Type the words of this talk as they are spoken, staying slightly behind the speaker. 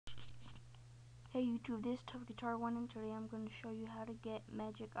Hey YouTube, this is Tough Guitar One, and today I'm going to show you how to get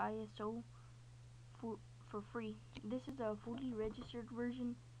Magic ISO for free. This is a fully registered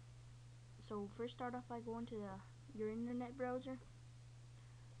version. So first start off by going to your internet browser.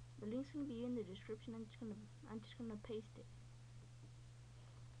 The link's gonna be in the description. I'm just gonna paste it.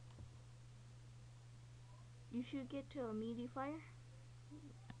 You should get to a MediaFire.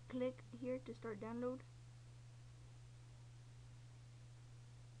 Click here to start download.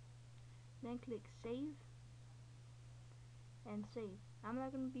 Then click save and save. I'm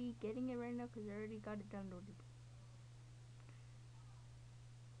not gonna be getting it right now because I already got it downloaded.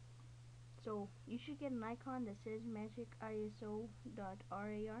 So you should get an icon that says magiciso.rar.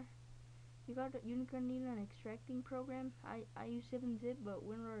 You're gonna need an extracting program. I use 7-zip, but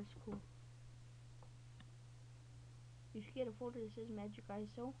WinRAR is cool. You should get a folder that says Magic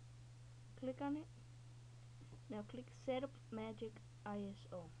ISO. Click on it. Now click Setup Magic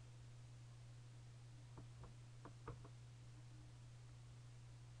ISO.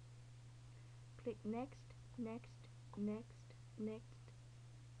 Click Next, Next, Next, Next,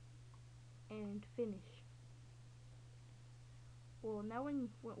 and Finish. Well, now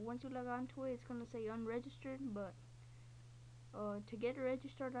once you log on to it, it's gonna say unregistered, but to get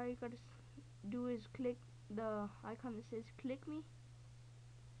registered, all you gotta do is click the icon that says click me.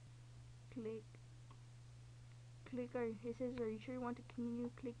 Click, or it says, are you sure you want to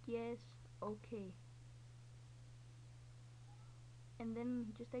continue? Click yes, okay. And then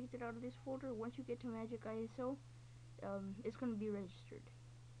just exit out of this folder. Once you get to Magic ISO, it's gonna be registered.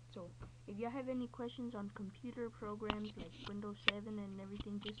 So if you have any questions on computer programs like Windows 7 and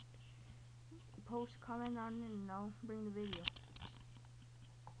everything, just post, comment on it, and I'll bring the video.